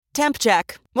Temp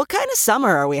check. What kind of summer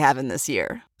are we having this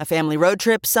year? A family road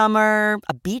trip summer?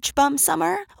 A beach bum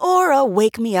summer? Or a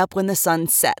wake me up when the sun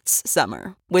sets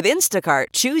summer? With Instacart,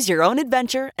 choose your own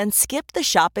adventure and skip the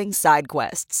shopping side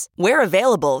quests. Where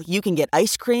available, you can get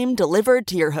ice cream delivered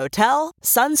to your hotel,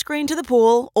 sunscreen to the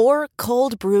pool, or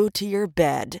cold brew to your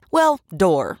bed. Well,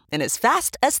 door, in as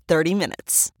fast as 30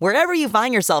 minutes. Wherever you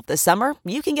find yourself this summer,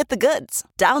 you can get the goods.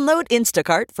 Download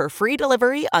Instacart for free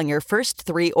delivery on your first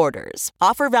 3 orders.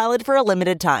 Offer valid for a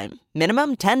limited time.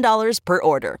 Minimum $10 per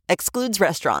order. Excludes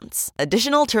restaurants.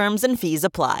 Additional terms and fees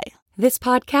apply. This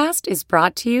podcast is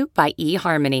brought to you by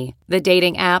eHarmony, the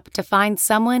dating app to find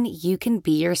someone you can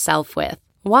be yourself with.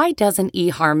 Why doesn't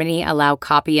eHarmony allow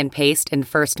copy and paste in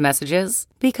first messages?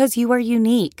 Because you are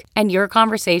unique, and your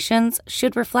conversations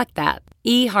should reflect that.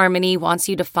 eHarmony wants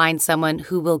you to find someone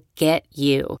who will get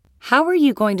you. How are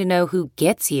you going to know who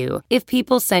gets you if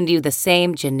people send you the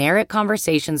same generic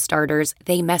conversation starters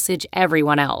they message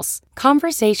everyone else?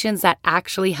 Conversations that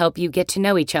actually help you get to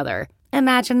know each other.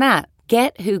 Imagine that.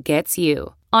 Get who gets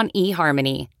you on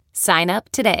eHarmony. Sign up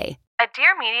today. A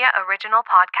Dear Media original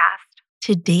podcast.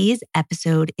 Today's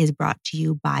episode is brought to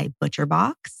you by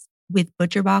ButcherBox. With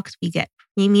ButcherBox, we get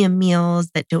premium meals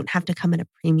that don't have to come at a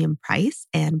premium price.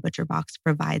 And ButcherBox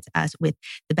provides us with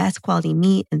the best quality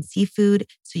meat and seafood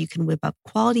so you can whip up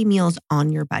quality meals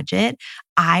on your budget.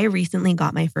 I recently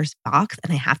got my first box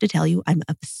and I have to tell you, I'm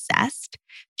obsessed.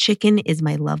 Chicken is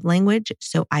my love language,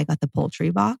 so I got the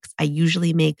poultry box. I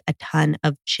usually make a ton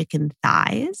of chicken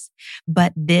thighs,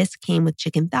 but this came with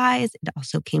chicken thighs. It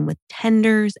also came with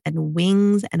tenders and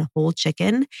wings and a whole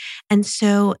chicken. And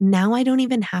so now I don't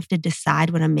even have to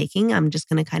decide what I'm making. I'm just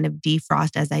going to kind of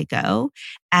defrost as I go.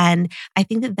 And I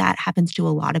think that that happens to a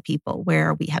lot of people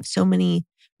where we have so many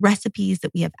recipes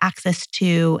that we have access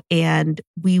to and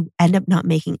we end up not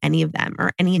making any of them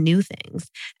or any new things.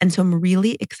 And so I'm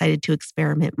really excited to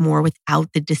experiment more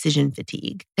without the decision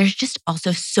fatigue. There's just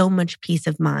also so much peace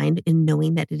of mind in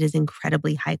knowing that it is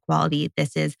incredibly high quality.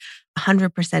 This is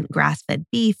 100% grass-fed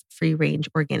beef, free-range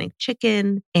organic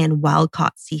chicken, and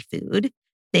wild-caught seafood.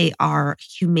 They are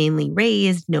humanely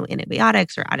raised, no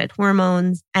antibiotics or added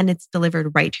hormones, and it's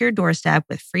delivered right to your doorstep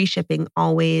with free shipping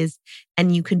always.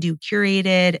 And you can do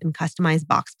curated and customized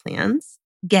box plans.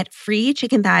 Get free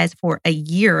chicken thighs for a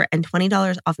year and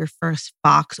 $20 off your first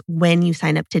box when you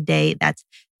sign up today. That's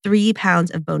 3 pounds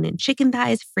of bone-in chicken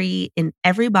thighs free in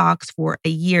every box for a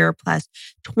year, plus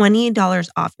 $20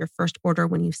 off your first order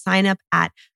when you sign up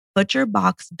at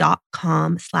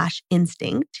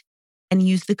butcherbox.com/instinct. and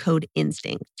use the code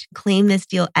INSTINCT. Claim this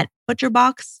deal at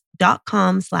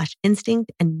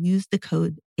butcherbox.com/instinct and use the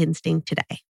code INSTINCT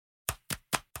today.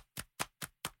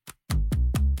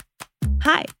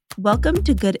 Hi, welcome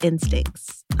to Good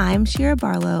Instincts. I'm Shira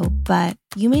Barlow, but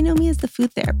you may know me as the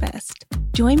food therapist.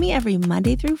 Join me every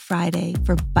Monday through Friday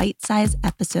for bite-sized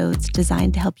episodes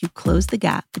designed to help you close the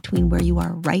gap between where you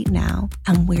are right now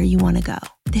and where you want to go.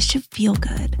 This should feel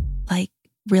good, like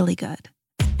really good.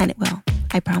 And it will,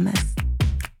 I promise.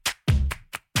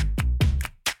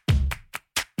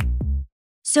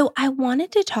 So I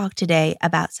wanted to talk today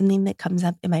about something that comes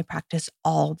up in my practice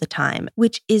all the time,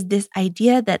 which is this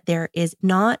idea that there is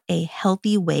not a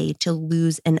healthy way to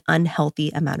lose an unhealthy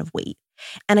amount of weight.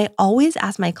 And I always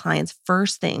ask my clients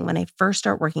first thing when I first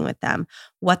start working with them,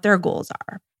 what their goals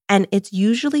are. And it's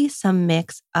usually some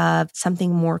mix of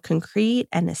something more concrete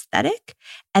and aesthetic,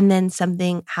 and then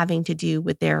something having to do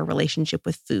with their relationship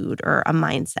with food or a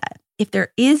mindset. If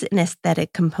there is an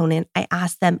aesthetic component, I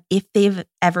ask them if they've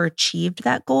ever achieved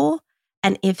that goal,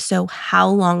 and if so, how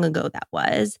long ago that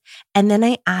was. And then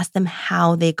I ask them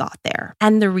how they got there.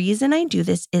 And the reason I do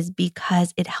this is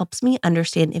because it helps me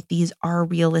understand if these are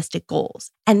realistic goals.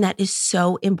 And that is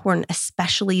so important,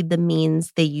 especially the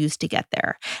means they use to get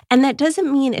there. And that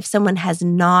doesn't mean if someone has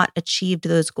not achieved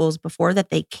those goals before that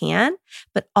they can,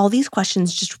 but all these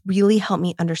questions just really help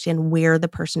me understand where the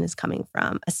person is coming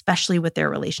from, especially with their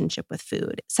relationship with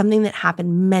food. Something that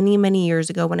happened many, many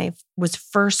years ago when I was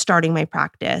first starting my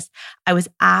practice, I was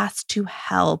asked to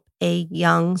help a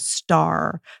young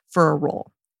star for a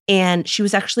role. And she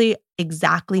was actually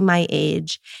exactly my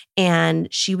age. And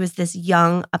she was this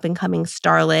young up and coming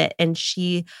starlet. And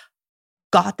she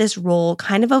got this role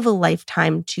kind of a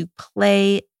lifetime to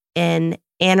play an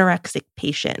anorexic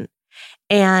patient.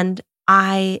 And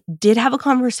I did have a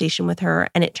conversation with her.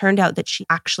 And it turned out that she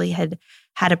actually had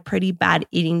a pretty bad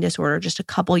eating disorder just a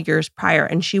couple years prior.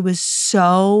 And she was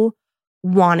so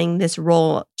wanting this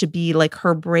role to be like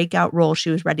her breakout role. She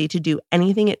was ready to do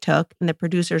anything it took. And the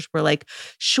producers were like,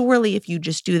 surely if you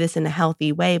just do this in a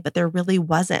healthy way, but there really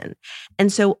wasn't.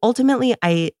 And so ultimately,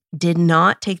 I did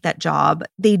not take that job.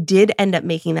 They did end up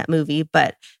making that movie,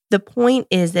 but the point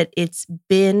is that it's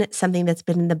been something that's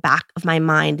been in the back of my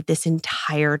mind this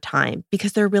entire time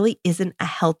because there really isn't a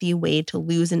healthy way to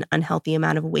lose an unhealthy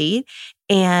amount of weight.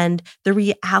 And the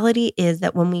reality is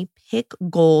that when we pick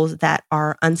goals that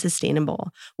are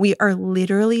unsustainable, we are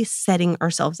literally setting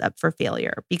ourselves up for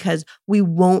failure because we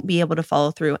won't be able to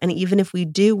follow through. And even if we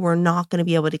do, we're not going to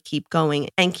be able to keep going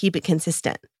and keep it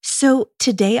consistent. So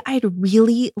today, I'd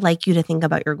really like you to think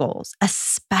about your goals,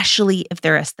 especially if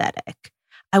they're aesthetic.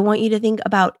 I want you to think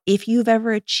about if you've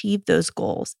ever achieved those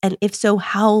goals. And if so,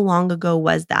 how long ago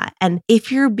was that? And if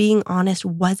you're being honest,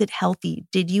 was it healthy?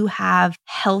 Did you have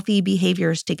healthy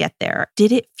behaviors to get there?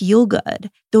 Did it feel good?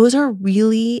 Those are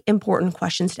really important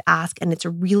questions to ask. And it's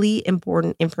really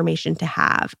important information to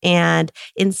have. And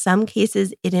in some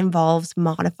cases, it involves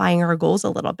modifying our goals a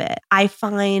little bit. I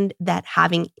find that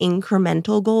having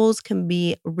incremental goals can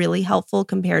be really helpful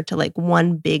compared to like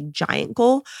one big giant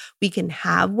goal. We can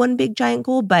have one big giant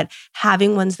goal, but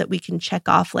having ones that we can check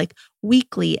off like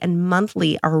weekly and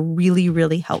monthly are really,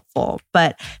 really helpful.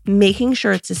 But making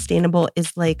sure it's sustainable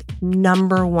is like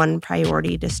number one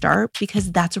priority to start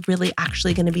because that's really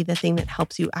actually going to be the thing that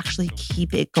helps you actually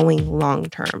keep it going long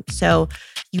term. So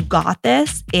you got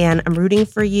this and I'm rooting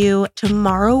for you.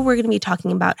 Tomorrow, we're going to be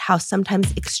talking about how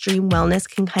sometimes extreme wellness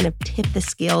can kind of tip the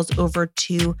scales over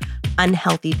to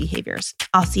unhealthy behaviors.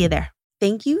 I'll see you there.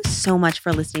 Thank you so much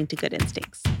for listening to Good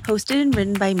Instincts, hosted and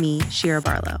written by me, Shira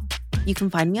Barlow. You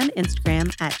can find me on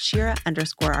Instagram at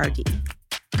Shira_RD.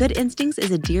 Good Instincts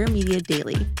is a Dear Media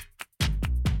daily.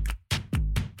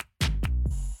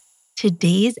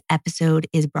 Today's episode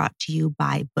is brought to you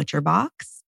by ButcherBox.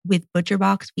 With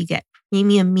ButcherBox, we get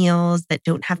premium meals that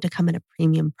don't have to come at a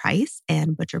premium price.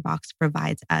 And ButcherBox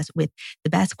provides us with the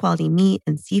best quality meat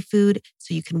and seafood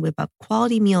so you can whip up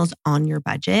quality meals on your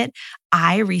budget.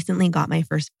 I recently got my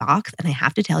first box and I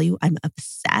have to tell you, I'm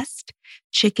obsessed.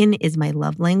 Chicken is my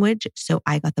love language, so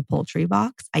I got the poultry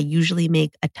box. I usually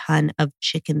make a ton of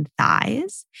chicken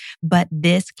thighs, but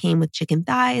this came with chicken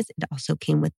thighs. It also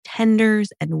came with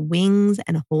tenders and wings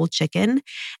and a whole chicken.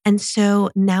 And so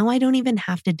now I don't even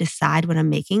have to decide what I'm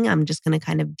making. I'm just going to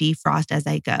kind of defrost as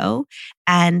I go.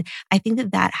 And I think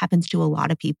that that happens to a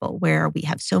lot of people where we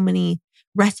have so many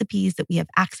recipes that we have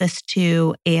access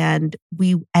to and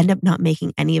we end up not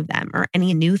making any of them or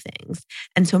any new things.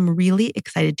 And so I'm really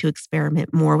excited to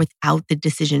experiment more without the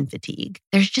decision fatigue.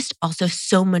 There's just also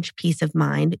so much peace of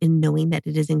mind in knowing that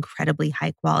it is incredibly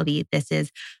high quality. This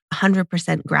is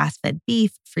 100% grass-fed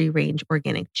beef, free-range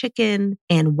organic chicken,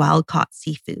 and wild-caught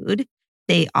seafood.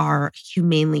 They are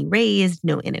humanely raised,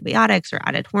 no antibiotics or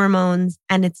added hormones,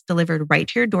 and it's delivered right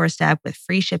to your doorstep with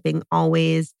free shipping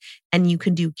always. And you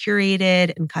can do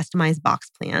curated and customized box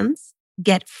plans.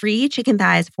 Get free chicken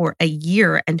thighs for a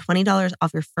year and $20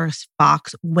 off your first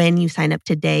box when you sign up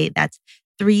today. That's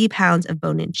 3 pounds of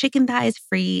bone-in chicken thighs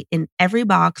free in every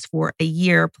box for a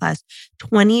year, plus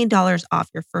 $20 off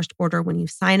your first order when you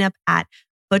sign up at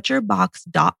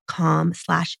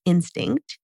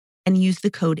butcherbox.com/instinct. and use the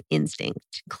code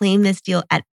INSTINCT. Claim this deal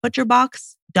at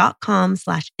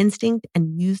butcherbox.com/instinct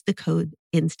and use the code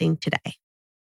INSTINCT today.